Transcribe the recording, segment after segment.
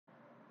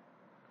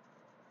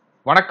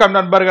வணக்கம்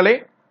நண்பர்களே,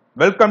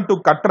 welcome to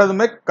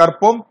கற்றதுமே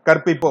கற்போம்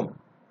கற்பிப்போம்.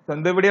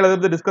 இந்த வீடியோல எதை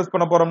பத்தி டிஸ்கஸ்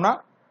பண்ண போறோம்னா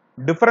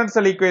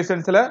differential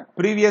ஈக்குவேஷன்ஸ்ல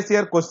previous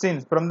year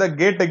questions from the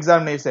gate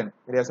examination.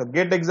 சரியா? So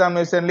gate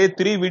எக்ஸாமினேஷன்லயே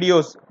 3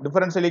 videos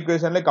differential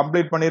ஈக்குவேஷன்ல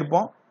complete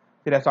பண்ணிருப்போம்.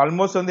 சரியா? சோ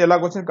ஆல்மோஸ்ட் எல்லா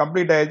क्वेश्चन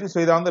கம்ப்ளீட் ஆயிருச்சு. சோ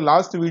இது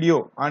last video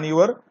on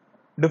your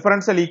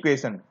differential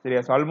equation.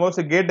 சரியா? so almost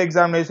gate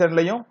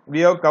examinationலயும்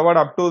we have covered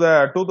up to the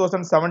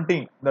 2017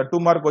 the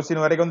 2 mark question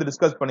வரைக்கும்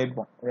discuss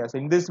பண்ணிருப்போம். சரியா? so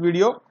in this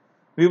video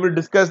we will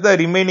discuss the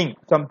remaining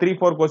some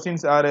 3-4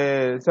 questions or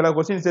சில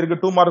questions இருக்கு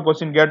 2 mark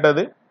question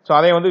கேட்டது. so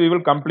அதை we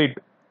will complete.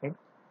 okay?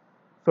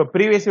 so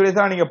previous videos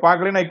நீங்க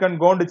பார்க்கலனா you can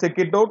go and check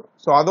it out.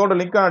 so அதோட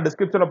link நான்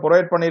descriptionல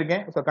provide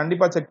பண்ணிருக்கேன். so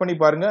கண்டிப்பா check பண்ணி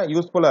பாருங்க,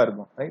 யூஸ்ஃபுல்லா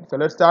இருக்கும். right? so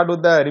let's start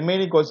with the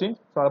remaining questions.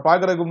 so அத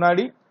பார்க்கிறதுக்கு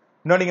முன்னாடி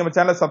இன்னும் நீங்க நம்ம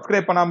சேனலை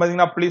சப்ஸ்கிரைப் பண்ணாம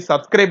இருந்தீங்கன்னா ப்ளீஸ்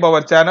சப்ஸ்கிரைப்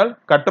அவர் சேனல்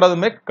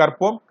கற்றதுமே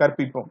கற்போம்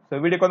கற்பிப்போம். ஸோ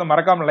வீடியோக்கு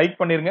மறக்காம லைக்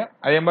பண்ணிருங்க,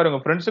 அதே மாதிரி உங்க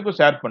ஃப்ரெண்ட்ஸுக்கும்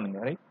ஷேர் பண்ணுங்க.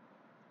 ரைட்?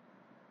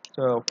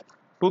 ஸோ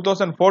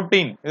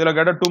 2014 இதுல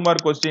கேட்ட 2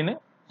 மார்க் கொஸ்டின்.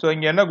 ஸோ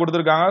இங்க என்ன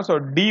கொடுத்துருக்காங்க? So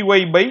dy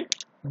by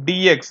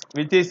dx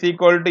which is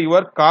equal to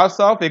your cos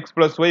of x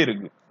plus y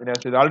இருக்கு. சரியா?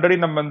 இது ஆல்ரெடி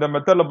நம்ம இந்த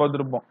மெத்தட்ல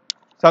பார்த்துருப்போம்,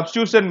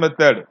 சப்ஸ்டிடியூஷன்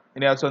மெத்தட்.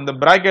 சரியா? ஸோ இந்த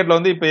பிராக்கெட்ல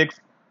இப்போ x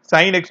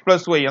sin x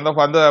plus y அந்த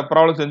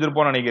ப்ராப்ளம்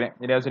செஞ்சிருப்போம்னு நினைக்கிறேன்.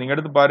 சரியா? ஸோ நீங்க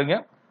எடுத்து பாருங்க.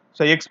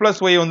 So x plus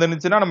y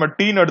வந்துச்சுன்னா நம்ம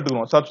t ன்னு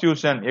எடுத்துக்குவோம்.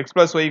 சப்ஸ்டிடியூஷன் x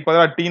plus y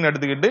பதிலா t ன்னு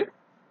எடுத்துக்கிட்டு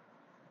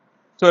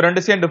சோ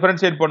ரெண்டு சைடு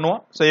டிஃபரன்ஷியேட் பண்ணுவோம்.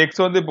 சோ x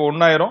இப்போ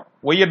 1 ஆயிரும்,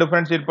 y ஐ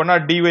டிஃபரன்ஷியேட் பண்ணா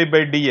dy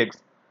by dx.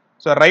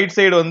 So right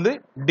side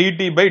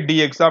dt by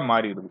dx ஆ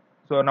மாறிடுது.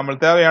 சோ நமக்கு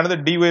தேவையானது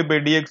dy by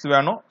dx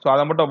வேணும். சோ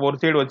அத மட்டும் ஒரு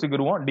side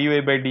வச்சுக்கிருவோம். dy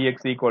by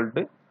dx equal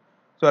to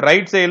so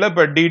right சைடுல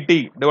இப்ப dt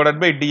divided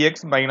by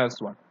dx minus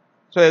 1.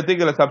 So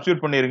இதுக்கு இத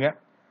சப்ஸ்டிடியூட் பண்ணிருங்க.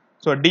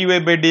 சோ dy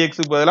by dx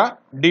க்கு பதிலா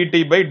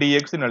dt by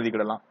dx ன்னு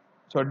எழுதிக்கலாம்.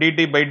 So dt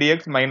by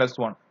dx minus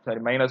 1.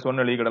 Sorry, minus 1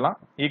 எழுதிக்கலாம்.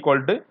 Equal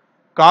to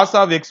cos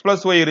of x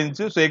plus y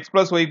இருந்துச்சு. So x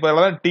plus y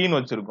பதிலா t ன்னு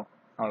வச்சிருக்கோம்.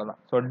 அவ்வளவுதான்.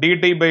 So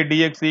dt by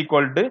dx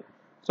equal to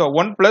so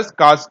 1 plus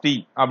cos t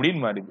அப்படின்னு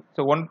மாறிடுது.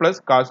 So 1 plus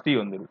cos t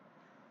வந்துருது.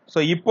 So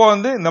இப்போ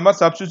இந்த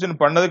மாதிரி சப்ஸ்டிடியூஷன்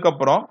பண்ணதுக்கு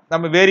அப்புறம்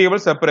நம்ம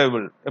வேரியபிள்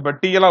செப்பரேபிள். இப்ப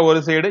t எல்லாம் ஒரு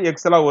சைடு,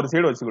 x எல்லாம் ஒரு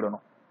சைடு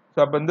வச்சுக்கிடணும். So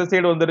அப்ப இந்த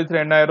சைடு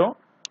வந்துருச்சுன்னா என்ன ஆயிரும்?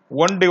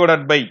 1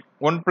 divided by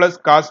 1 plus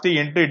cos t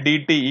into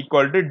dt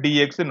equal to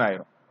dx ன்னு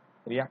ஆயிரும்.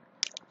 சரியா?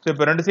 So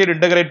இப்போ ரெண்டு சைடு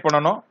இன்டகிரேட்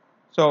பண்ணனும்.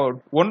 So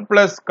 1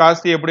 plus cos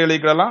t எப்படி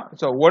எழுதிக்கலாம்?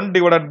 So 1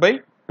 divided by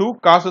 2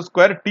 cos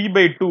square t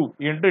by 2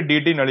 into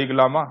dt ன்னு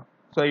எழுதிக்கலாமா?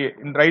 So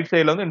in right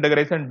sideல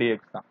integration dx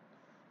தான்.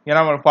 ஏன்னா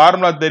நம்ம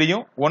ஃபார்முலா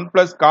தெரியும். 1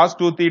 plus cos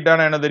 2 theta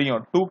னா என்ன தெரியும்?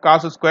 2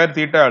 cos square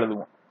theta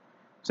எழுதுவோம்.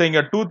 So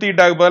இங்க 2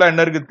 theta க்கு பதிலா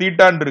என்ன இருக்கு?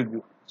 theta ன்னு இருக்கு.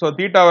 So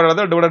theta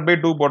வரத divided by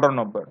 2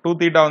 போட்டுறணும். அப்ப 2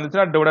 theta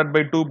வந்துச்சுனா divided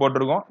by 2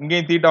 போட்டுருக்கோம்.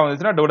 இங்கேயும் theta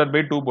வந்துச்சுனா divided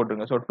by 2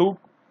 போட்டுருங்க. So 2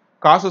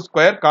 cos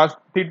square cos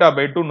theta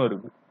by 2 ன்னு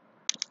இருக்கு.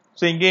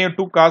 So இங்கேயும்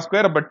 2 cos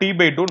square அப்ப t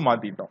by 2 ன்னு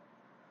மாத்திட்டோம்.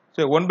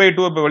 So 1 by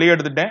 2 இப்ப வெளிய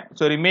எடுத்துட்டேன்.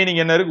 So remaining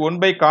என்ன இருக்கு? 1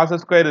 by cos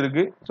square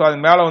இருக்கு. So அது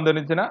மேல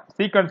வந்துருச்சுனா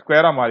secant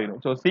square ஆ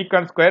மாறிடும். So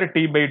secant square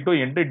t by 2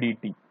 into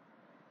dt.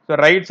 So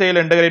right side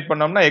integrate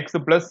பண்ணோம்னா x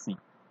plus c.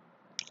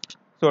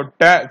 So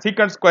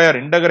secant square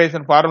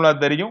integration formula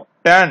தெரியும்.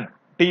 tan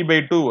t by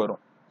 2 வரும்.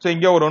 So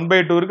இங்க ஒரு 1 by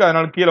 2 இருக்கு,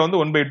 அதனால கீழ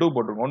 1 by 2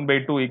 போட்டுருங்க. 1 by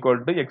 2 equal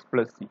to x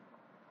plus c.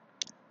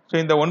 So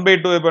இந்த 1 by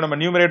 2 இப்ப நம்ம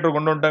நியூமரேட்டர்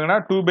கொண்டு வந்துட்டாங்கன்னா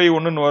 2 by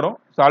 1 ன்னு வரும்.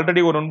 So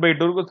ஆல்ரெடி ஒரு 1 by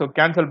 2 இருக்கு. So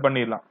கேன்சல்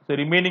பண்ணிடலாம். So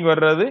remaining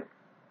வர்றது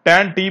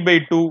tan t by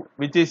 2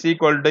 which is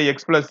equal to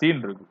x plus c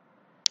ன்னு இருக்கு.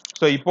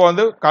 So இப்போ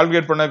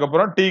கால்குலேட் பண்ணதுக்கு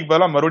அப்புறம் t க்கு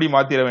பதிலா மறுபடியும்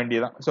மாத்திர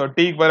வேண்டியதான். So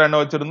t க்கு பதிலா என்ன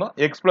வச்சிருந்தோம்?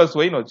 x plus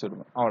y ன்னு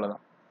வச்சிருந்தோம்.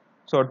 அவ்வளவுதான்.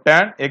 So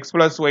tan x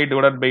plus y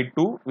divided by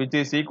 2 which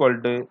is equal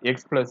to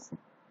x plus c.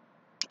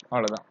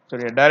 அவ்வளவுதான்.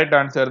 சரி, டைரக்ட்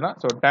ஆன்சர் தான்.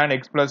 So tan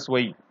x plus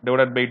y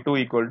divided by 2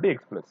 equal to x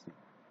plus c.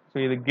 So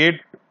இது gate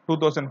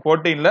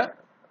 2014ல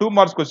 2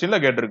 marks क्वेश्चनல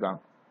கேட்டிருக்காங்க.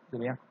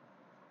 சரியா?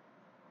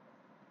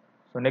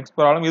 So next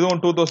problem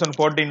இதுவும்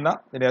 2014 தான்.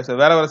 சரியா? So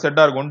வேற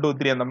செட்டா இருக்கும். 1 2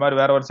 3 அந்த மாதிரி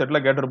வேற செட்ல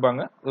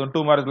கேட்டிருப்பாங்க. இது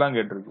 2 மார்க்ஸ்லாம்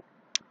கேட்டிருக்கு.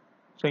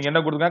 So இங்க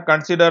என்ன கொடுத்திருக்காங்க?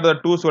 consider the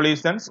two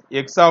solutions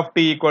x of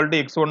t equal to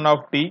x1 of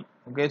t.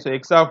 Okay, so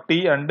x of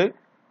t and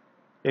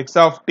x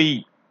of t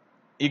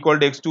equal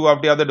to x2 of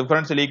t are the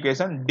differential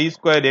equation. d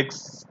square x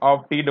of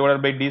t divided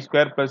by d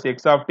square plus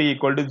x of t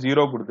equal to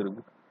 0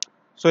 கொடுத்திருக்கு.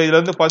 So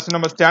இதுல first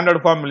நம்ம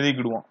standard form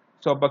எழுதிக்கிடுவோம்.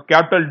 So அப்ப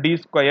capital d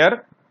square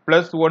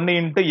plus 1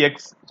 into x.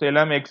 So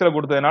எல்லாமே x ல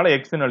கொடுத்ததனால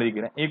x ன்னு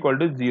எழுதிக்கிறேன். equal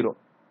to 0.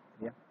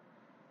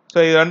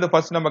 So இது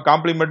first நம்ம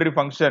காம்ப்ளிமெண்டரி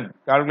ஃபங்க்ஷன்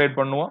கால்குலேட்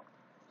பண்ணுவோம்.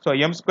 So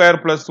m square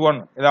plus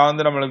 1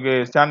 இத நமக்கு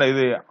ஸ்டாண்டர்ட்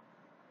இது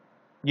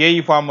AE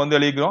ஃபார்ம்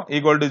எழுதிக்கிறோம்.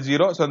 equal to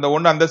 0. So அந்த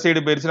 1 அந்த சைடு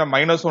போயிருச்சுனா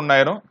 -1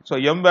 ஆயிரும். So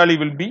m value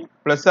will be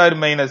plus or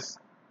minus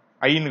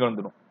I ன்னு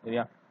வந்துரும்.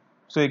 சரியா?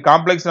 So இது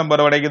காம்ப்ளெக்ஸ்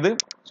நம்பர் கிடைக்குது.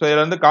 So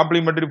இதுல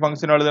காம்ப்ளிமெண்டரி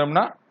ஃபங்க்ஷன்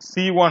எழுதணும்னா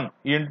c1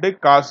 into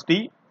cos t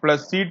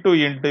plus c2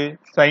 into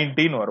sin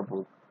t ன்னு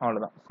வரப்போகுது.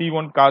 அவ்வளவுதான்.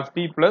 c1 cos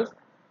t plus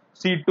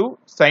c2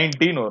 sin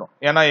t ன்னு வரும்.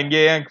 ஏன்னா இங்க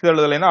x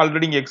எழுதலைன்னா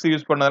ஆல்ரெடி இங்க x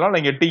யூஸ்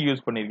பண்ணதனால இங்க t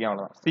யூஸ் பண்ணிருக்கேன்.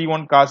 அவ்வளவுதான்.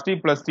 c1 cos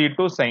t plus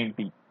c2 sin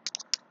t.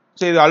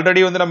 So இது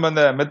ஆல்ரெடி நம்ம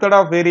இந்த method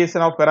of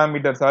variation of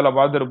parameters அதல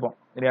பார்த்திருப்போம்.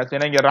 சரியா?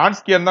 ஏன்னா இங்க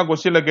ரான்ஸ்கியன் தான்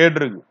क्वेश्चनல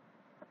கேட்டிருக்கு.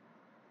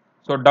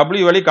 சோ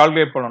w வேல்யூ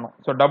கால்குலேட் பண்ணனும்.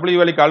 சோ w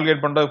வேல்யூ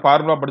கால்குலேட் பண்றது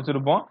ஃபார்முலா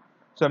படிச்சிருப்போம்.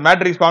 ஸோ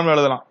மேட்ரிக்ஸ் ஃபார்ம்ல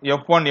எழுதலாம்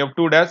f1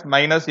 f2 dash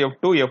minus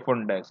f2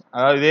 f1 dash.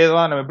 அதாவது இதே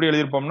தான் நம்ம எப்படி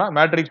எழுதிருப்போம்னா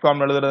மேட்ரிக்ஸ்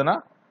ஃபார்ம்ல எழுதுறதுன்னா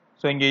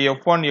ஸோ இங்கே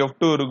f1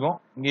 f2 இருக்கும்,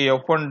 இங்கே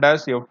f1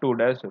 டேஷ் f2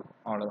 டேஷ் இருக்கும்,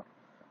 அவ்வளோதான்.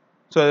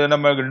 ஸோ இது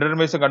நம்ம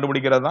டிட்டர்மினேஷன்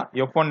கண்டுபிடிக்கிறது தான்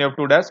f1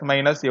 f2 dash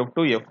minus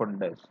f2 f1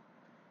 dash.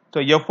 So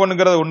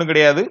f1ங்கிறது ஒன்றும்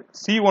கிடையாது,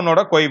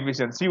 c1ஓட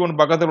கோஎஃபிஷியன்ட். c1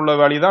 பக்கத்தில் உள்ள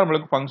வேல்யூ தான்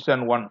நம்மளுக்கு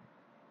ஃபங்க்ஷன் 1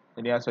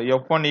 சரியா. So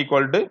f1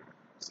 equal to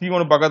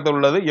c1 பக்கத்தில்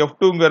உள்ளது,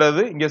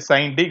 f2ங்கிறது இங்கே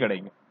sin t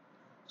கிடைக்கும்.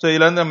 ஸோ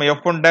இதுல இருந்து நம்ம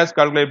f1 டேஷ்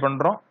கால்குலேட்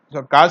பண்றோம். ஸோ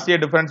cos t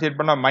டிஃபரன்ஷியேட்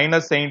பண்ணா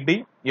மைனஸ் sin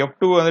t,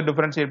 f2 வந்து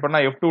டிஃபரன்ஷியேட் பண்ணா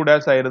f2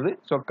 டேஷ் ஆயிருது.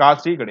 ஸோ cos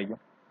t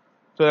கிடைக்கும்.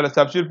 ஸோ இதில்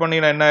சப்ஸ்டியூட்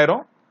பண்ணினா என்ன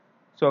ஆயிரும்,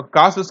 so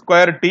cos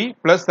square t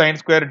plus sin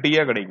square t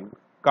கிடைக்கும்.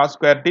 cos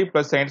square t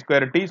plus sin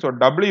square t. So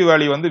w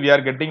value வந்து we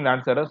are getting the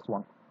answer as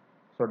 1.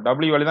 So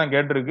w value தான்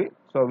கேட்டிருக்கு.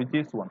 So which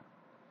is 1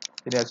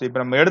 சரியா. So இப்போ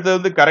நம்ம எடுத்தது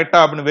வந்து கரெக்டா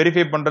அப்படின்னு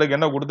வெரிஃபை பண்றதுக்கு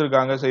என்ன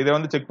கொடுத்துருக்காங்க, ஸோ இதை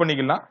வந்து செக்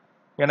பண்ணிக்கலாம்.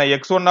 ஏன்னா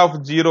x1 of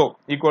 0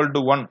 equal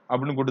to 1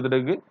 அப்படின்னு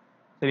கொடுத்துருக்கு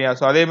சரியா.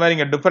 ஸோ அதே மாதிரி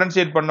இங்க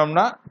டிஃபரன்ஷியேட்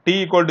பண்ணோம்னா t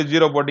equal to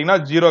 0 போட்டீங்கன்னா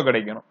 0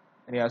 கிடைக்கணும்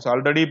சரியா. ஸோ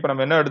ஆல்ரெடி இப்போ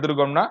நம்ம என்ன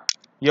எடுத்திருக்கோம்னா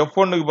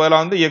f1க்கு பதிலாக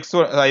வந்து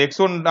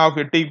x1 of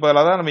t க்கு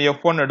பதிலாக தான் நம்ம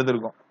f1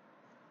 எடுத்திருக்கோம்.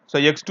 ஸோ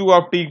x2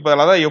 of t க்கு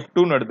பதிலாக தான்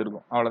f2ன்னு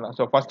எடுத்திருக்கோம், அவ்வளோதான்.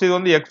 ஸோ ஃபர்ஸ்ட் இது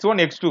வந்து x1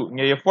 x2,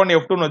 இங்கே f1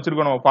 f2ன்னு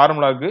வச்சிருக்கோம் நம்ம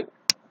ஃபார்முலாக்கு.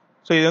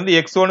 ஸோ இது வந்து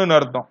x1ன்னு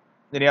அர்த்தம்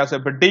சரியா. ஸோ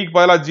இப்போ t க்கு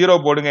பதிலாக 0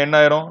 போடுங்க, என்ன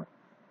ஆயிரும்,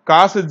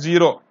 cos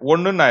 0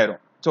 1ன்னு ஆயிரும்.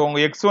 ஸோ உங்க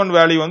x1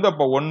 வேல்யூ வந்து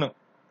அப்போ 1,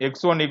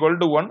 x1 equal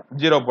to 1,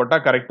 0 போட்டா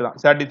கரெக்ட் தான்,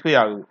 சாட்டிஸ்ஃபை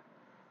ஆகுது.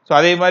 ஸோ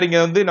அதே மாதிரி இங்க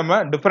வந்து நம்ம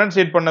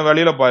டிஃபரன்ஷியேட் பண்ண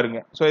வேல்யூல பாருங்க.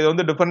 ஸோ இது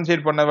வந்து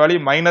டிஃபரன்ஷியேட் பண்ண வேல்யூ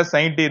மைனஸ்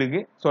sin t இருக்கு.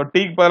 ஸோ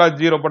t க்கு பதிலாக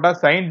 0 போட்டா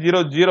sin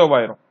 0 0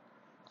 ஆயிரும்.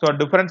 ஸோ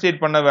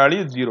டிஃபரன்ஷியேட் பண்ண வேல்யூ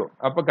 0,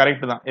 அப்போ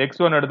கரெக்ட் தான்,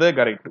 x1 எடுத்தது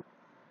கரெக்ட்.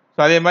 ஸோ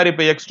அதே மாதிரி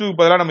இப்போ x2 க்கு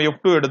பதிலாக நம்ம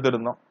f2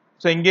 எடுத்திருந்தோம்.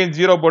 ஸோ இங்கேயும்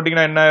 0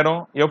 போட்டிங்கன்னா என்ன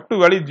ஆயிரும்,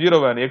 f2 வேல்யூ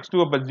 0 வேணும்,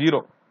 x2 அப்போ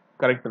 0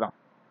 கரெக்ட் தான்.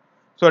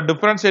 ஸோ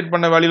டிஃபரன்ஷியேட்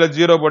பண்ண வேல்யூல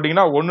 0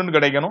 போட்டிங்கன்னா 1ன்னு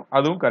கிடைக்கணும்,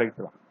 அதுவும்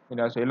கரெக்ட் தான்.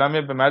 ஸோ எல்லாமே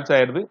இப்போ மேட்ச்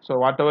ஆயிருது. So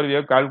what ever we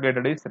have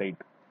calculated is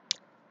right.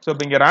 So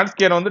இப்போ இங்கே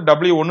ரான்ஸ்கேர் வந்து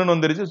w1ன்னு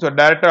வந்துருச்சு. ஸோ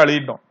டேரக்டா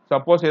எழுதிட்டோம்.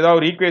 சப்போஸ் ஏதாவது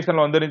ஒரு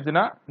ஈக்குவேஷன்ல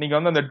வந்துருச்சுன்னா நீங்க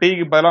வந்து அந்த t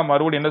க்கு பதிலாக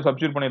மறுபடியும் என்ன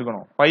சப்ஸ்டியூட்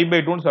பண்ணிருக்கணும்,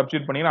 5/2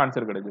 சப்ஸ்டியூட் பண்ணீங்கன்னா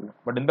ஆன்சர் கிடைச்சிருக்கு.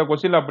 பட் இந்த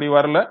கொஸ்டின்ல அப்படி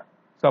வரல,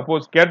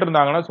 சப்போஸ்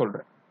கேட்டிருந்தாங்கன்னா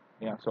சொல்றேன்.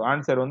 ஸோ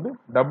ஆன்சர் வந்து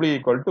w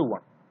equal to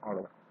 1,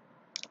 அவ்வளவுதான்.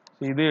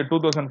 இது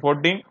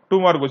 2014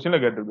 2 மார்க் கொஸ்டின்ல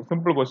கேட்டிருக்கு,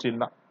 சிம்பிள்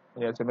கொஸ்டின் தான்.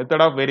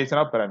 Method of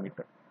variation of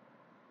parameter.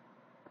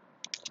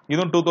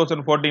 இதுவும்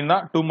 2014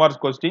 தான், 2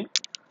 marks question.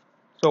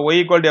 So y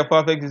equal to f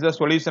of x is a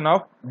solution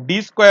of d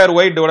square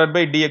y divided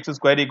by dx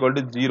square equal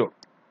to 0.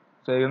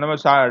 So இது நம்ம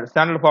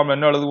standard ஃபார்ம்ல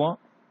என்ன எழுதுவோம்,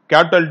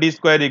 capital D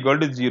square equal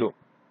to 0.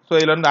 So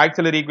இதுல இருந்து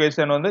auxiliary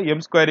equation வந்து m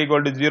square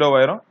equal to 0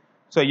 ஆயிரும்.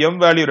 So m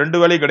value ரெண்டு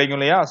வேல்யூ கிடைக்கும்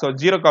இல்லையா. So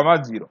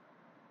 0,0.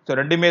 So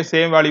ரெண்டுமே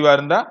சேம் வேல்யூவா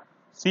இருந்தா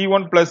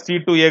c1 plus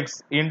c2x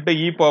into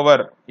e power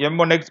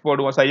m1x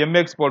போடுவோம், so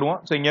mx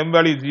போடுவோம். So இங்க m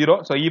value 0,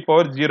 so e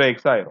power 0x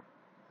ஆயிரும்.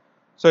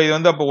 ஸோ இது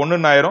வந்து அப்போ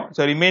 1 ஆயிரும்.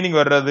 ஸோ ரிமைனிங்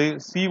வர்றது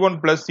c1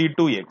 plus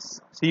c2x,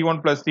 c1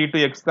 plus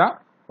c2x தான்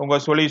உங்க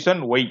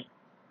சொல்யூஷன் y.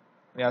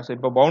 ஸோ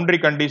இப்போ boundary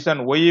condition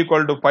y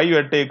equal to 5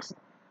 at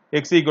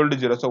x equal to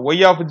 0. So y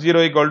of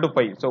 0 equal to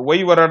 5. So y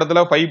வர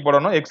இடத்துல 5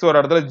 போடணும், x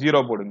வர இடத்துல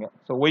 0 போடுங்க.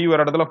 ஸோ y வர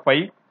இடத்துல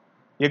 5,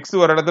 x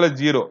வர இடத்துல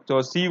 0.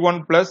 ஸோ c1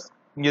 plus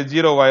இங்க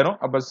 0 ஆயிரும்.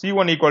 அப்போ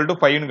c1 equal to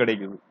 5ன்னு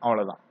கிடைக்குது,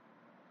 அவ்வளவுதான்.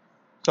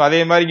 ஸோ அதே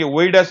மாதிரி இங்க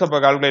y dash அப்போ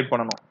கால்குலேட்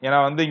பண்ணணும். ஏன்னா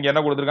வந்து இங்க என்ன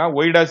கொடுத்துருக்காங்க,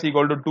 y dash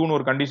equal to 2ன்னு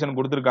ஒரு கண்டிஷன்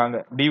கொடுத்துருக்காங்க.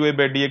 dy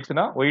by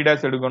dxனா y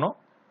dash எடுக்கணும்.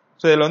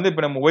 ஸோ இதுல வந்து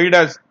இப்போ நம்ம y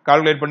dash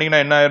கால்குலேட்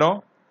பண்ணீங்கன்னா என்ன ஆயிரும்,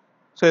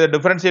 ஸோ இதை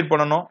டிஃபரன்ஷியேட்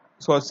பண்ணணும்.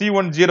 ஸோ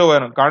c1 0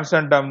 ஆயிரும்,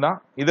 கான்ஸ்டன்ட் டேர்ம் தான்.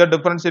 இதை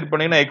டிஃபரன்ஷியேட்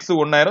பண்ணீங்கன்னா x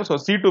 1 ஆயிரும். ஸோ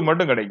c2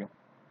 மட்டும் கிடைக்கும்,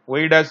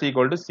 y dash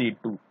equal to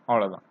c2,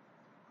 அவ்வளவுதான்.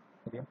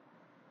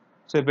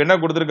 ஸோ இப்போ என்ன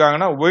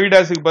கொடுத்துருக்காங்கன்னா y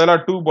dashக்கு பதிலாக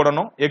 2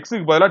 போடணும்,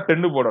 xக்கு பதிலாக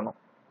 10 போடணும்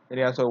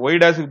சரியா. ஸோ y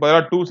dashக்கு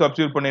பதிலாக 2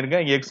 சப்ஸ்டியூட்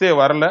பண்ணிருக்கேன், இங்க x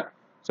வரல.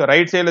 ஸோ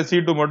ரைட் சைடில்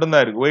c2 மட்டும்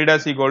தான் இருக்கு. y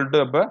dash equal to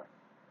அப்போ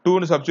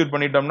 2ன்னு சப்ஸ்டியூட்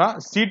பண்ணிட்டோம்னா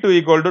c2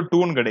 equal to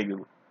 2ன்னு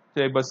கிடைக்குது.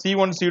 சரி, இப்போ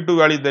c1 c2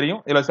 வேல்யூ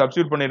தெரியும், இதில்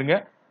சப்ஸ்டியூட் பண்ணிருங்க.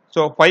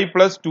 ஸோ 5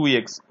 plus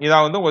 2x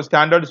இதான் வந்து உங்க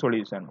standard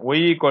solution, y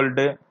equal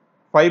to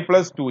 5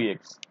 plus 2x.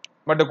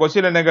 But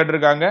question என்ன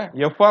கேட்டிருக்காங்க,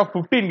 f of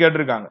 15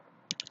 கேட்டிருக்காங்க.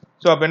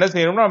 ஸோ அப்போ என்ன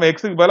செய்யணும்னா நம்ம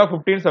xக்கு பதிலாக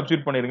 15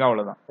 சப்ஸ்டியூட் பண்ணிருங்க,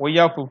 அவ்வளவுதான். y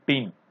of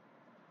 15.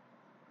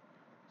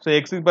 ஸோ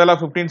xக்கு பதிலாக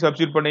 15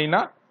 சப்ஸ்டியூட்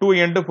பண்ணீங்கன்னா 2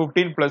 into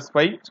 15 plus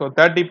 5, so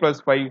 30 plus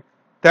 5,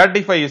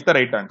 35 is the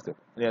right answer.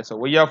 Yes, so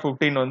y of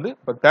 15 வந்து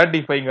இப்போ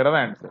 35ங்கிறது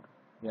ஆன்சர்.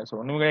 Yes,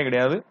 ஒண்ணுமே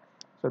கிடையாது.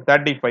 ஸோ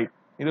 35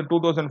 இது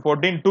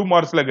 2014 2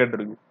 மார்க்ஸ்ல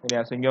கேட்டிருக்கு.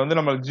 Yes, இங்க வந்து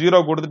நம்ம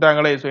 0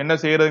 கொடுத்துட்டாங்களே, ஸோ என்ன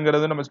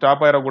செய்யறதுங்கிறது நம்ம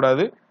ஸ்டாப்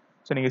ஆயிடக்கூடாது.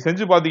 ஸோ நீங்க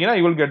செஞ்சு பார்த்தீங்கன்னா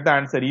you will get the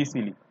answer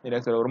easily.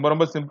 Yes, ரொம்ப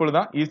ரொம்ப சிம்பிள்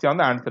தான், ஈஸியா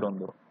வந்து ஆன்சர்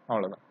வந்துடும்,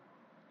 அவ்வளவுதான்.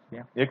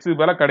 xக்கு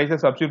பதிலா கடைசியா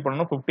சப்ஸ்டியூட்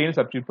பண்ணணும், 15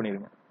 சப்ஸ்டியூட்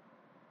பண்ணிருங்க.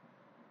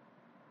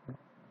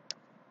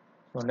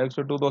 ஸோ நெக்ஸ்ட்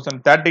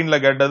 2013ல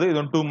கேட்டது, இது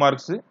 2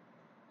 மார்க்ஸ்.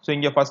 ஸோ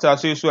இங்க ஃபர்ஸ்ட்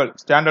as usual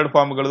ஸ்டாண்டர்ட்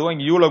ஃபார்முக்கு எழுதுவோம்.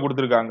 இங்க யூல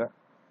கொடுத்துருக்காங்க.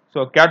 So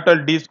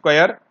capital D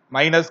square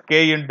minus K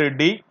into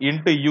D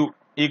into you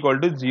equal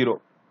to 0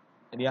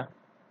 சரியா.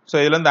 ஸோ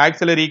இதுல இருந்து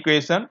auxiliary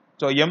equation,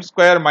 so M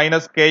square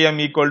minus KM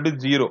equal to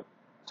 0.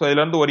 So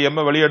இதுல இருந்து ஒரு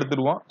எம் வெளியே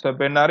எடுத்துருவோம். ஸோ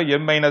இப்போ என்ன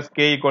M minus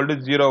K equal to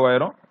 0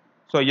 ஆயிரும்.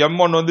 ஸோ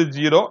m1 வந்து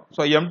 0,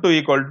 so m2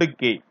 equal to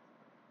K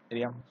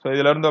சரியா. ஸோ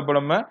இதுல இருந்து அப்போ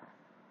நம்ம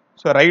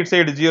ஸோ ரைட்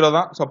சைடு 0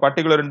 தான். ஸோ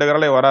பர்டிகுலர்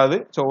இன்டெக்ரலே வராது.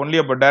 ஸோ ஒன்லி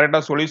அப்போ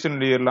டைரெக்டாக சொல்யூஷன்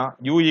எழுதிடலாம்.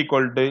 u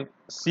equal to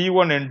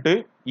c1 into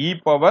e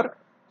power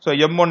so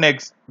m1x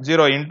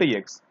 0 into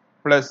X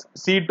plus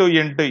c2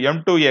 into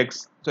m2x.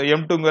 So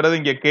m2ங்கிறது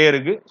இங்கே k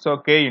இருக்கு. So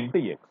k into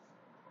X.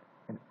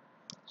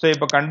 So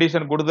இப்போ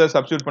கண்டிஷன் கொடுத்து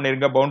substitute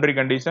பண்ணிருங்க boundary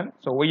condition.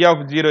 So y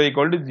of 0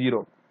 equal to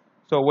 0.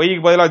 So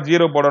ஒய்க்கு பதிலாக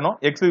 0 போடணும்,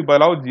 எக்ஸுக்கு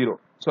பதிலாக 0.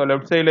 ஸோ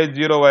லெஃப்ட் சைடில்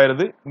 0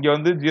 ஆயிருது. இங்கே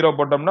வந்து 0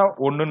 போட்டோம்னா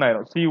 1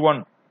 ஆயிரும். c1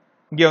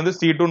 இங்கே வந்து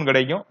c2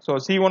 கிடைக்கும். So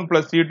c1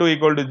 plus c2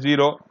 equal to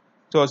 0.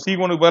 So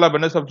c1க்கு பதிலாக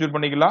என்ன சப்ஸ்டியூட்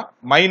பண்ணிக்கலாம்,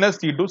 மைனஸ்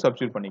c2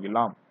 சப்ஸ்டியூட்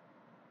பண்ணிக்கலாம்.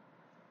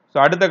 ஸோ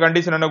அடுத்த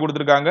கண்டிஷன் என்ன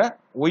கொடுத்துருக்காங்க,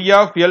 y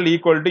of l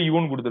equal to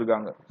யூன்னு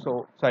கொடுத்துருக்காங்க. So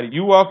sorry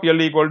u of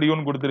l equal to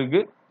யூன்னு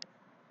கொடுத்துருக்கு.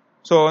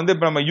 ஸோ வந்து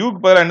இப்போ நம்ம யூக்கு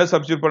பதிலாக என்ன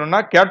சப்ஸ்டியூட் பண்ணணும்னா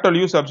கேபிட்டல்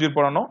யூ சப்ஸ்டியூட்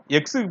பண்ணணும்,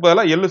 எக்ஸுக்கு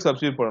பதிலாக எல்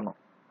சப்ஸ்டியூட் பண்ணணும்.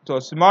 ஸோ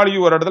ஸ்மால் யூ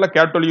ஒரு இடத்துல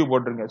கேபிட்டல் யூ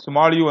போட்டிருங்க,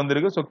 ஸ்மால் யூ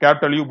வந்திருக்கு. ஸோ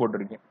கேபிட்டல் யூ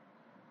போட்டிருக்கேன்.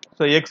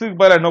 ஸோ எக்ஸுக்கு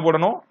பதிலாக என்ன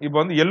போடணும், இப்போ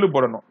வந்து எல்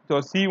போடணும். So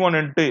c1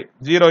 into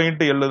 0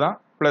 into L தான்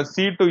plus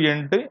c2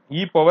 into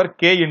e power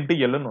K into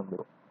எல்னு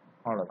வந்துடும்.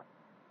 அவ்வளோதான்.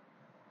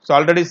 ஸோ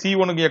ஆல்ரெடி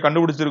c1க்கு இங்கே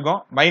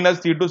கண்டுபிடிச்சிருக்கோம்,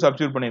 மைனஸ் c2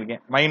 சப்ஸ்டியூட்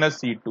பண்ணியிருக்கேன், மைனஸ்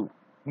c2.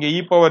 இங்கே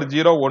இ பவர்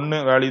 0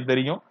 1 வேல்யூ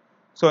தெரியும்.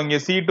 ஸோ இங்கே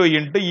c2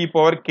 into e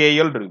power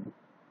KL இருக்கு.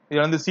 இது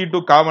வந்து c2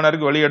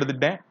 காமனருக்கு வெளியே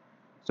எடுத்துட்டேன்.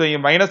 ஸோ இங்கே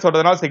மைனஸ்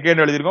வரதுனால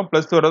செகண்ட் எழுதியிருக்கோம்,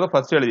 பிளஸ் வரதை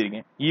ஃபர்ஸ்ட்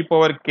எழுதியிருக்கேன். E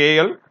power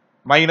KL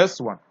minus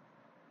 1.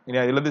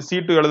 இதுல இருந்து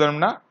c2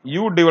 எழுதணும்னா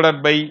u divided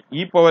by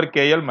e power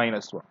KL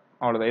minus 1.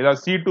 அவ்வளோதான். இதான்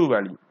c2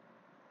 வேல்யூ.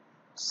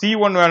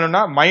 c1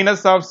 வேணும்னா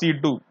மைனஸ் ஆஃப்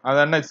c2, அது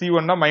என்ன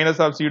c1னா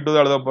மைனஸ் ஆஃப் c2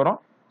 தான் எழுத போகிறோம்.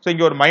 ஸோ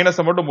இங்கே ஒரு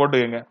மைனஸை மட்டும்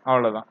போட்டுக்கோங்க,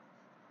 அவ்வளோதான்.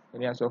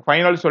 சரியா? ஸோ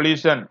ஃபைனல்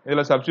சொல்யூஷன்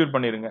இதில் சப்ஸ்டியூட்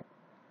பண்ணிடுங்க.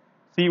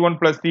 c1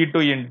 plus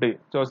c2 into,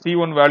 so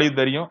c1 value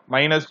தெரியும்,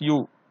 minus u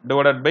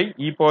divided by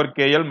e power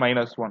KL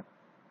minus 1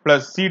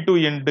 plus c2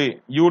 into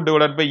u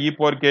divided by e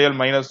power KL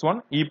minus 1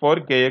 e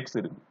power kx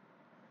இருக்கு.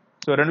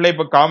 So ரெண்டுல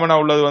இப்போ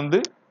காமனாக உள்ளது வந்து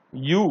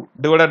u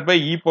divided by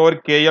e power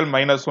KL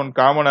minus 1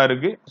 காமனாக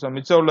இருக்கு. So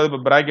மிச்சம் உள்ளது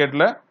இப்போ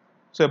பிராக்கெட்டில்,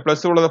 ஸோ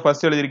பிளஸ் உள்ளதை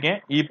ஃபர்ஸ்ட் எழுதியிருக்கேன்,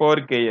 e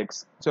power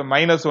kx. So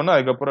minus 1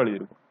 அதுக்கப்புறம்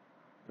எழுதியிருக்கும்.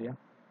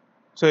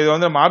 ஸோ இது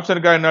வந்து நம்ம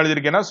ஆப்ஷனுக்காக என்ன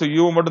எழுதியிருக்கேன்னா, ஸோ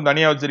u மட்டும்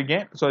தனியாக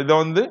வச்சிருக்கேன். ஸோ இதை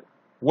வந்து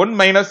 1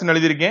 மைனஸ்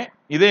எழுதியிருக்கேன்,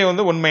 இதே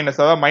வந்து 1 மைனஸ்,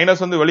 அதாவது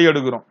மைனஸ் வந்து வெளியே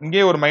எடுக்கிறோம்.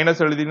 இங்கே ஒரு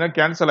மைனஸ் எழுதிங்கன்னா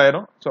கேன்சல்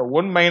ஆயிரும். So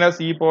 1 minus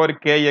e power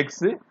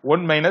kx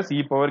 1 minus e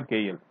power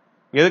KL.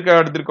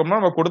 எதுக்காக எடுத்திருக்கோம்னா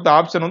நம்ம கொடுத்த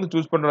ஆப்ஷன் வந்து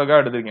சூஸ்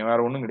பண்றதுக்காக எடுத்திருக்கேன், வேற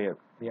ஒன்றும் கிடையாது.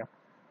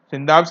 ஸோ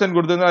இந்த ஆப்ஷன்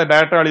கொடுத்துருந்தா அதை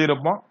டேரக்டா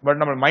எழுதியிருப்போம், பட்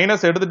நம்ம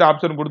மைனஸ் எடுத்துட்டு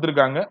ஆப்ஷன்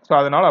கொடுத்துருக்காங்க. ஸோ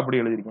அதனால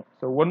அப்படி எழுதிருக்கேன்.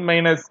 So 1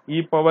 minus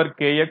e power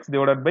kx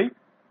divided by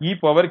e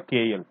power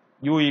KL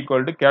u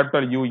equal to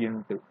capital U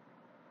into.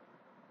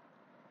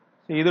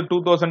 இது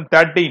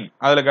 2013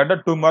 அதுல கேட்ட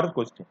 2 மார்க்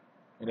கொஸ்டின்.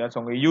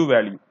 உங்க u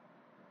வேல்யூ.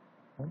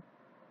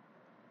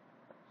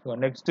 ஸோ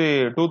நெக்ஸ்ட்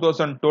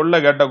 2012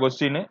 கேட்ட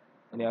கொஸ்டின்,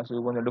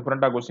 கொஞ்சம்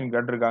டிஃபரெண்டா கொஸ்டின்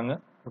கேட்டிருக்காங்க,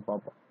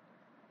 பார்ப்போம்.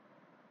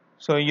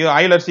 ஸோ இது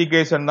ஆய்லர்ஸ்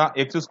ஈக்குவேஷன் தான்,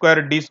 X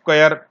square D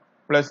square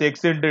plus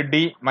X into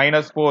D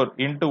minus 4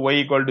 into Y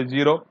equal to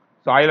 0.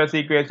 So ஆய்லர்ஸ்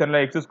ஈக்குவேஷன்ல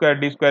X square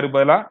D ஸ்கொயருக்கு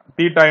பதிலாக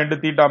theta into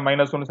theta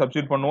minus 1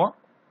 substitute பண்ணுவோம்.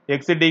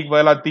 எக்ஸ் டிக்கு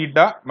பதிலாக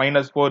தீட்டா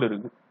மைனஸ் 4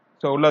 இருக்கு.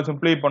 ஸோ உள்ள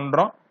சிம்பிளை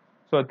பண்றோம்.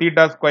 So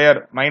theta square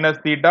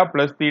minus theta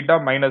plus theta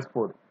minus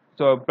 4.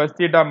 So plus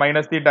theta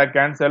minus theta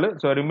cancel.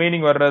 So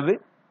remaining வர்றது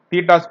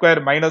தீட்டா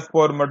ஸ்கொயர் மைனஸ்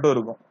 4 மட்டும்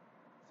இருக்கும்.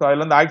 ஸோ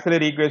அதுல இருந்து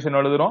ஆக்சிலரி ஈக்குவேஷன்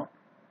எழுதுறோம்,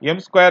 m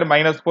square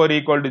minus 4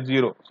 equal to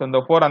 0. So இந்த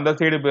 4 அந்த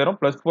சைடு போயிடும்,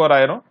 பிளஸ் 4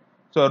 ஆயிரும்.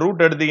 ஸோ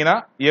ரூட் எடுத்தீங்கன்னா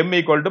m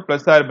equal to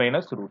plus R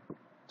minus root 2,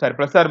 sorry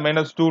plus R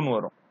minus 2ன்னு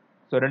வரும்.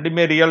 ஸோ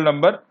ரெண்டுமே real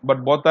number,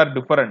 but both are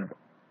different.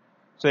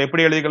 So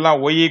எப்படி எழுதிக்கலாம்,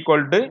 y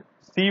equal to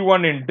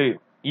c1 into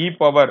e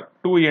power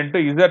 2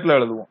 into இசட்ல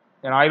எழுதுவோம்.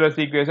 ஏன்னா ஆய்லர்ஸ்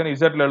equation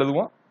இசட்ல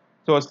எழுதுவோம்.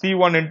 So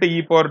c1 into e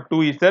power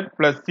 2z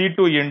plus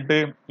c2 into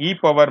e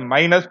power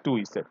minus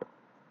 2z.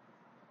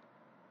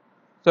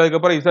 So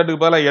அதுக்கப்புறம்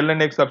இசட்டுக்கு பதிலாக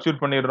lnx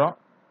substitute பண்ணிடுறோம்.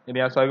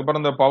 சரியா? So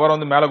அதுக்கப்புறம் இந்த பவர்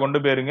வந்து மேலே கொண்டு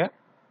போயிருங்க.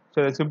 ஸோ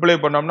இதை சிம்பிளை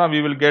பண்ணோம்னா we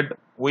will get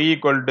y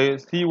equal to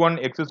c1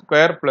 x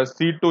square plus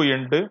c2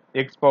 into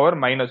x power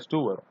minus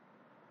 2 வரும்.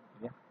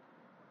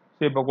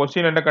 ஸோ இப்போ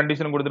கொஸ்டின் என்ன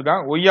கண்டிஷன்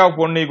கொடுத்துருக்காங்க, y of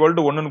 1 equal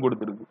to 1ன்னு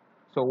கொடுத்துருக்கு.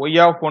 So y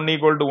of 1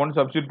 equal to 1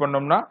 substitute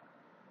பண்ணோம்னா,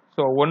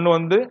 ஸோ 1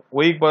 வந்து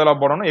yக்கு பதிலாக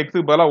போடணும்,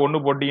 xக்கு பதிலாக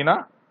 1 போட்டீங்கன்னா,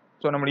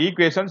 ஸோ நம்ம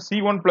equation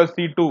c1 plus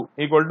c2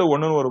 equal to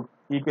 1ன்னு ஒரு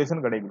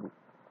ஈக்குவேஷன் கிடைக்குது.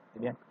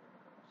 சரியா?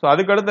 ஸோ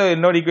அதுக்கடுத்து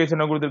இன்னொரு ஈக்குவேஷன்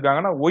என்ன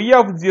கொடுத்துருக்காங்கன்னா, y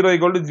of 0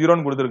 equal to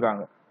 0ன்னு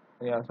கொடுத்துருக்காங்க.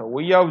 So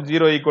y of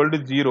 0 equal to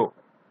 0.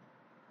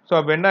 So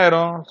அப்போ என்ன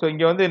ஆயிரும், ஸோ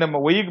இங்கே வந்து நம்ம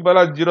ஒய்க்கு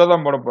பதிலாக 0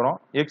 தான் போட போகிறோம்,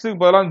 எக்ஸுக்கு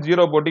பதிலாக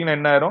 0 போட்டிங்கன்னா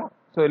என்ன ஆயிரும்,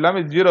 ஸோ எல்லாமே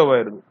 0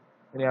 ஆயிருது.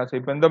 சரியா? ஸோ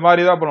இப்போ இந்த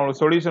மாதிரி தான் இப்போ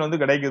நம்மளுக்கு சொல்யூஷன் வந்து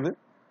கிடைக்குது.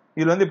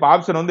 இதில் வந்து இப்போ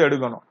ஆப்ஷன் வந்து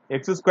எடுக்கணும்,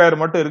 எக்ஸ் ஸ்கொயர்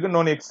மட்டும் இருக்கு,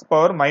 இன்னொன்று எக்ஸ்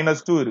பவர்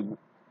மைனஸ் 2 இருக்கு.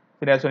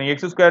 சரியா? ஸோ நீங்கள்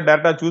எக்ஸ் ஸ்கொயர்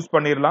டேரக்டாக சூஸ்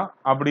பண்ணிடலாம்.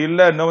 அப்படி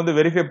இல்லை இன்னும் வந்து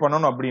வெரிஃபை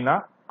பண்ணணும் அப்படின்னா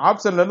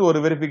ஆப்ஷன்லேருந்து ஒரு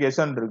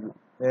வெரிஃபிகேஷன் இருக்கு.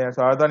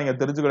 ஸோ அதுதான் நீங்கள்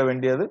தெரிஞ்சுக்க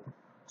வேண்டியது.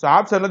 ஸோ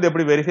ஆப்ஷன்லேருந்து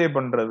எப்படி வெரிஃபை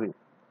பண்ணுறது.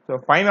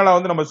 ஸோ ஃபைனலாக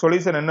வந்து நம்ம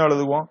சொல்யூஷன் என்ன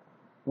எழுதுவோம்,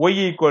 y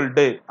equal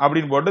to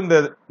அப்படின்னு போட்டு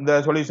இந்த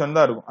சொல்யூஷன்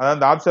தான் இருக்கும். அதாவது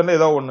இந்த ஆப்ஷன்ல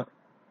ஏதோ ஒன்று.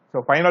 ஸோ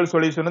ஃபைனல்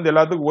சொல்யூஷன் வந்து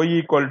எல்லாத்துக்கும் y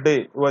equal to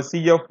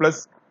CF plus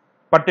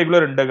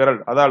particular integral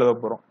அதான் எழுத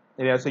போகிறோம்.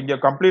 சரியா? ஸோ இங்கே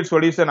கம்ப்ளீட்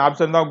சொல்யூஷன்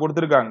ஆப்ஷன் தான்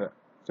கொடுத்துருக்காங்க.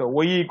 ஸோ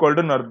y equal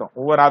to அர்த்தம்,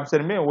 ஒவ்வொரு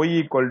ஆப்ஷனுமே y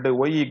equal to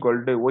y equal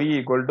to y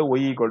equal to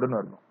y equal to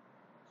அர்த்தம்.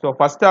 ஸோ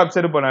ஃபர்ஸ்ட்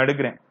ஆப்ஷன் இப்போ நான்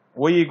எடுக்கிறேன்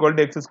y equal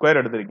to X square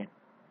எடுத்திருக்கேன்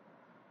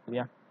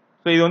சரியா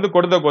ஸோ இது வந்து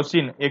கொடுத்த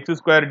question X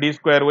square D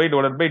square Y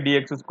divide by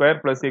dx square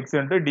plus X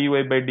into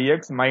dy by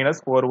dx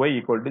minus 4y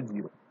equal to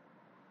 0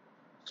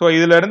 so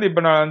இதுல இருந்து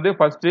இப்போ நான் வந்து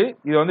ஃபர்ஸ்ட்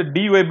இது வந்து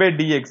dy பை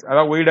dx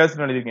அதாவது y dash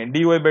எழுதிருக்கேன்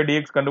dy by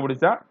dx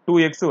கண்டுபிடிச்சா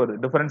 2x வருது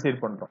டிஃபரன்ஷியேட்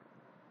பண்றோம்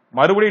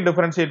மறுபடியும்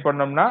டிஃபரன்ஷியேட்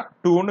பண்ணோம்னா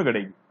 2ன்னு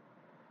கிடைக்கும்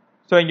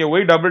ஸோ இங்க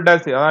y டபுள்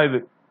டேஷ் அதான் இது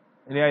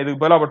இல்லையா இதுக்கு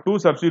பதிலாக அப்போ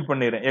 2 சப்ஸ்டியூட்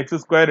பண்ணிடுறேன்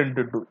எக்ஸ் ஸ்கொயர்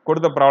இன்ட்டு 2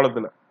 கொடுத்த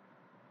ப்ராப்ளத்துல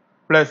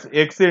plus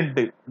X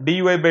into dy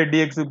by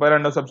dx பதிலாக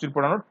என்ன சப்ஸ்டியூட்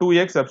பண்ணணும்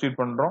 2x சப்ஸ்டியூட்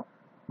பண்றோம்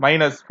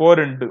மைனஸ்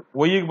 4 இன்ட்டு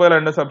ஒய்க்கு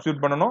பதிலாக என்ன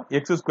சப்ஸ்டியூட் பண்ணணும்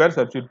எக்ஸ் ஸ்கொயர்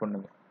சப்ஸ்டியூட்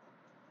பண்ணுங்க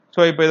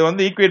ஸோ இப்போ இதை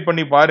வந்து ஈக்குவேட்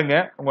பண்ணி பாருங்க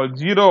உங்களுக்கு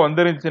 0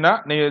 வந்துருந்துச்சுன்னா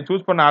நீங்க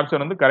சூஸ் பண்ண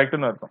ஆப்ஷன் வந்து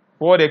கரெக்ட்னு அர்த்தம்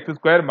 4x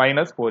square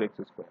minus 4x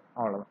square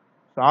அவ்வளவுதான்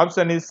ஸோ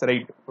ஆப்ஷன் இஸ்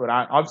ரைட் ஒரு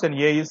option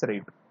A is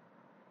right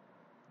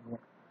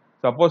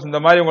suppose இந்த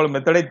மாதிரி உங்களுக்கு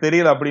மெத்தடே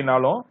தெரியல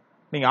அப்படின்னாலும்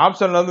நீங்க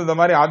ஆப்ஷன்ல வந்து இந்த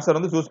மாதிரி ஆன்சர்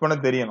வந்து சூஸ் பண்ண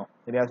தெரியணும்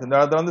சரியா இந்த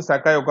இடத்துல வந்து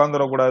ஸ்டக்காய்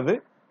உட்காந்துடக்கூடாது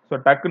ஸோ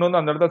டக்குன்னு வந்து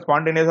அந்த இடத்துல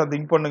ஸ்பான்டேனியஸா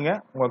திங்க் பண்ணுங்க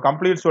உங்க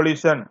கம்ப்ளீட்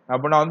சொல்யூஷன்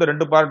அப்படின்னா வந்து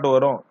 2 பார்ட்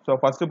வரும் ஸோ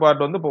ஃபர்ஸ்ட்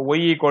பார்ட் வந்து இப்போ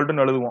y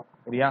ஈக்குவல்ட்டுன்னு எழுதுவோம்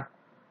சரியா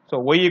ஸோ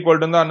y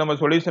ஈக்குவல்ட்டு தான் நம்ம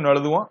சொல்யூஷன்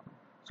எழுதுவோம்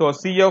so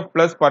CF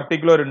plus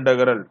particular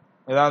integral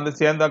இதான் வந்து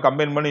சேர்ந்தா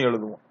கம்பைன் பண்ணி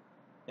எழுதுவோம்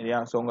சரியா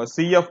ஸோ உங்க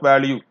CF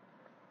value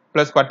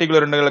plus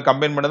particular integral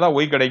combine பண்ணி தான்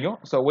y கிடைக்கும்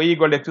so y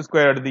equal X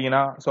square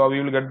எடுத்தீங்கன்னா so we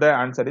will get the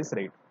answer is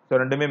right so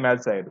ரெண்டுமே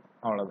மேட்ச் ஆயிடும்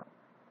அவ்வளவுதான்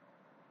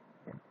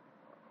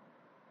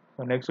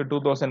ஸோ நெக்ஸ்ட்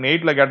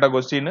 2008ல கேட்ட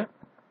கொஸ்டின்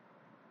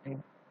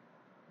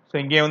ஸோ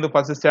இங்கே வந்து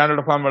ஃபர்ஸ்ட்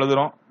ஸ்டாண்டர்ட் ஃபார்ம்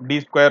எழுதுறோம் D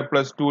square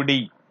plus 2d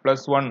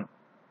plus 1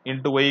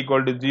 into y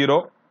equal to 0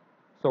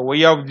 so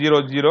y of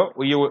 0 0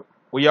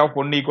 y of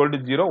 1 equal to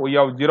 0 y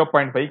of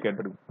 0.5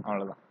 கேட்டிருக்கு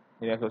அவ்வளவுதான்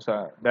so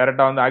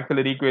டைரக்டா வந்து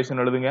ஆக்சிலரி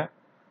ஈக்குவேஷன் எழுதுங்க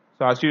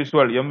so as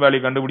usual m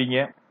value கண்டுபிடிங்க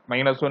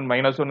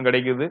 -1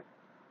 கிடைக்குது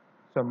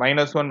ஸோ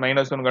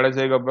 -1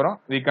 கிடைச்சதுக்கு அப்புறம்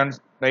we can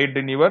write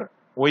in your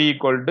y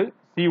equal to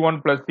c1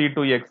 plus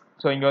c2x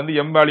so இங்க வந்து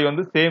m வேல்யூ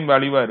வந்து சேம்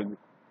வேல்யூவா இருக்கு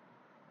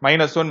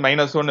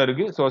 -1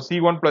 இருக்கு so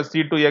c1 plus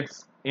c2x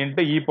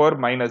into e power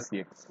minus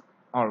X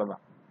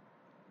அவ்வளவுதான்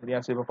சரியா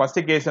ஸோ இப்போ ஃபர்ஸ்ட்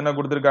கேஸ் என்ன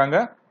கொடுத்துருக்காங்க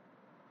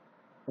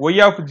y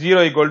ஆஃப்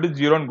 0 ஈக்குவல் டு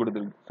 0ன்னு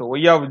கொடுத்துருக்கு so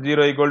y of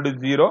 0 equal to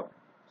 0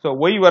 so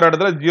y வர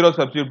இடத்துல 0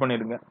 சப்ஸ்டியூட்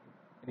பண்ணிடுங்க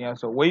சரியா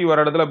ஸோ y வர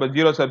இடத்துல இப்போ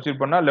 0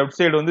 சப்ஸ்டியூட் பண்ணா லெஃப்ட்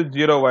சைடு வந்து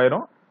 0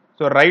 ஆயிரும்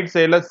ஸோ ரைட்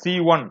சைடுல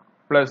c1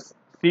 plus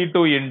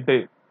c2 into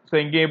so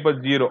இங்கே இப்போ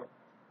 0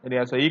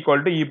 சரியா so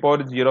equal to e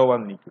power 0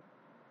 வந்து நிற்கும்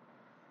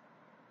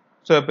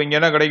ஸோ இப்போ இங்க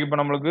என்ன கிடைக்கும் இப்போ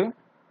நம்மளுக்கு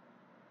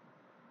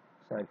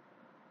சரி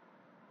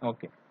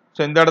ஓகே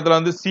ஸோ இந்த இடத்துல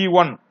வந்து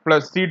c1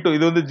 பிளஸ் c2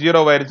 இது வந்து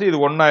 0 ஆயிருச்சு இது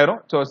 1 ஆயிரும்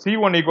ஸோ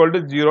c1 ஈக்குவல்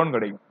டு 0ன்னு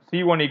கிடைக்கும்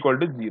c1 ஈக்குவல்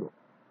டு 0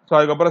 ஸோ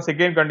அதுக்கப்புறம்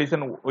செகண்ட்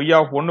கண்டிஷன் y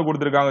ஆஃப் 1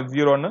 கொடுத்துருக்காங்க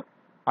 0ன்னு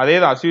அதே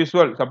தான் அஸ்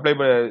யூஸ்வல்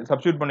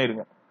சப்ஸ்டியூட்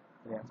பண்ணிருங்க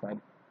சாரி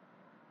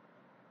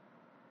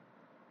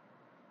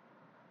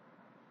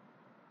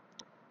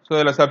ஸோ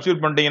இதில்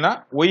சப்ஸ்டியூட் பண்ணிட்டீங்கன்னா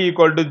y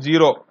ஈக்குவல் டு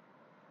 0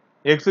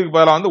 எக்ஸுக்கு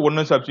பதிலாக வந்து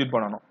 1 சப்ஸ்டியூட்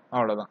பண்ணணும்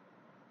அவ்வளோதான்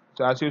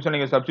ஸோ அஸ் யூஸ்வல்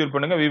நீங்கள் சப்ஸ்டியூட்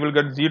பண்ணுங்க we will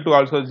get g2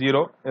 also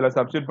 0 இதில்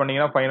சப்ஸ்டியூட்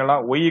பண்ணீங்கன்னா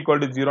ஃபைனலாக y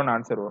ஈக்குவல் டு 0ன்னு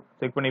ஆன்சர் வரும்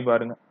செக் பண்ணி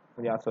பாருங்க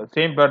சரியா ஸோ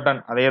சேம்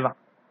பேட்டர்ன் அதே தான்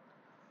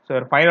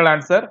ஸோ ஃபைனல்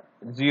ஆன்சர்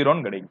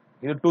 0ன்னு கிடைக்கும்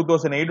இது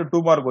 2008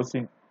 2 மார்க்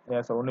கொஸ்டின்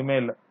ஸோ ஒன்றுமே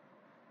இல்லை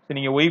ஸோ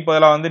நீங்கள் y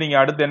பதிலாக வந்து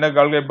நீங்கள் அடுத்து என்ன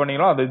கால்குலேட்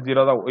பண்ணீங்களோ அது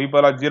 0 தான் y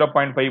பதிலாக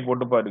 0.5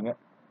 போட்டு பாருங்க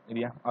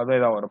சரியா அதே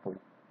தான்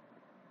வரப்போகுது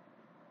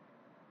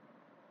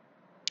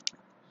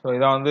ஸோ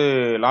இதான் வந்து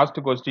லாஸ்ட்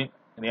கொஸ்டின்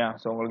சரியா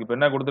ஸோ உங்களுக்கு இப்போ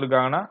என்ன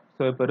கொடுத்துருக்காங்கன்னா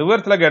ஸோ இப்போ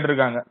ரிவர்ஸ்ல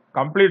கேட்டிருக்காங்க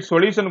கம்ப்ளீட்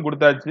சொல்யூஷன்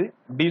கொடுத்தாச்சு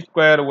D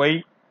square Y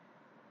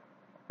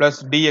plus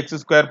dx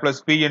square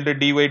plus B into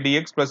dy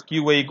dx plus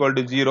qy equal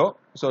to 0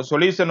 so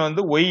solution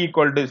வந்து Y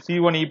equal to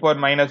c1 e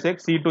power minus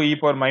X c2 e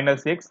power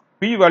minus X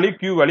B value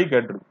Q value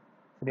கேட்டிருக்கு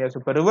சரியா so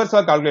இப்போ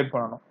ரிவர்ஸாக calculate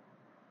பண்ணணும்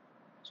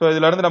so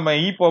இதுல இருந்து நம்ம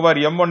e power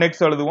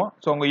m1x எழுதுவோம்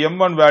so உங்க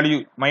m1 வேல்யூ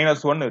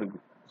 -1 இருக்கு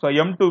ஸோ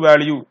m2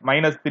 வேல்யூ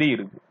 -3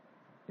 இருக்கு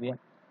சரியா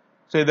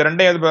ஸோ இது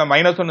ரெண்டையும்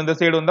 -1 இந்த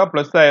சைடு வந்தா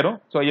பிளஸ் ஆயிரும்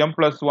ஸோ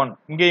m+1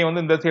 இங்கேயும்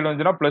வந்து இந்த சைடு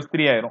வந்துச்சுன்னா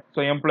 +3 ஆயிரும்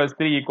ஸோ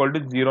m+3 ஈக்குவல் டு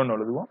 0ன்னு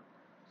எழுதுவோம்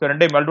ஸோ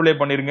ரெண்டையும் மல்டிப்ளை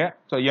பண்ணிருங்க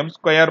so m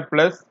square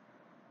plus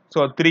so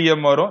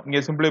 3m வரும் இங்க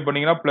சிம்பிளை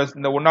பண்ணீங்கன்னா பிளஸ்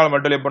இந்த 1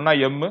 மல்டிப்ளை பண்ணா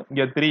m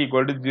இங்க 3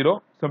 ஈக்குவல் டு 0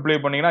 சிம்பிளை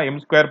பண்ணீங்கன்னா m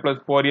square plus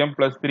 4m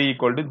plus 3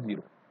 equal to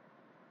 0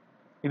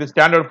 இது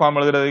ஸ்டாண்டர்ட் ஃபார்ம்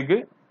எழுதுறதுக்கு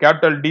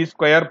capital D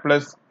square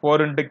plus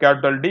 4 into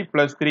capital D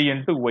plus 3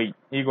 into Y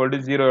equal to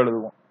 0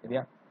 எழுதுவோம்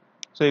சரியா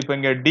ஸோ இப்போ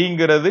இங்க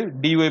டிங்கிறது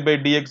dy பை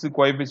dx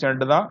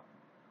கோஎஃபிஷியன்ட் தான்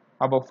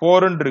அப்போ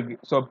 4ன்னு இருக்கு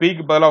ஸோ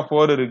பிக்கு பதிலாக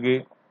 4 இருக்கு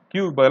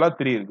கியூக்கு பதிலாக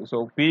 3 இருக்கு so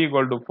p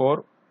equal to 4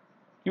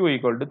 q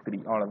equal to 3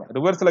 அவ்வளோதான்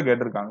ரிவர்ஸில்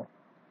கேட்டிருக்காங்க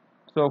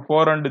so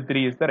 4 and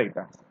 3 is the right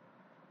answer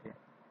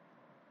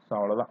so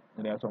அவ்வளோதான்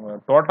சரியா ஸோ உங்க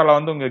டோட்டலாக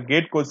வந்து உங்க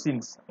கேட்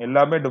கொஸ்டின்ஸ்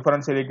எல்லாமே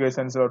டிஃபரன்ஷியல்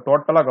ஈக்குவேஷன்ஸ்ல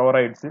டோட்டலாக கவர்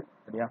ஆயிடுச்சு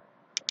சரியா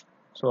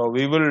so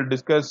we will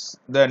discuss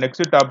the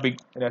next topic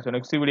சரியா ஸோ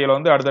நெக்ஸ்ட் வீடியோவில்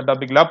வந்து அடுத்த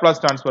டாபிக்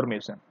லாப்லாஸ்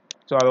டிரான்ஸ்ஃபர்மேஷன்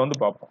ஸோ அதை வந்து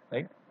பார்ப்போம்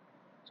right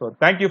So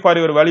thank you for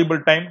your valuable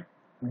time.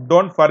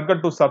 Don't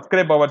forget to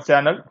subscribe our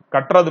channel.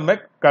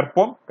 Katradhumek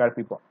Karpom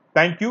Karpipom.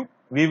 Thank you.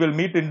 We will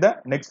meet in the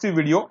next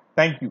video.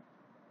 Thank you.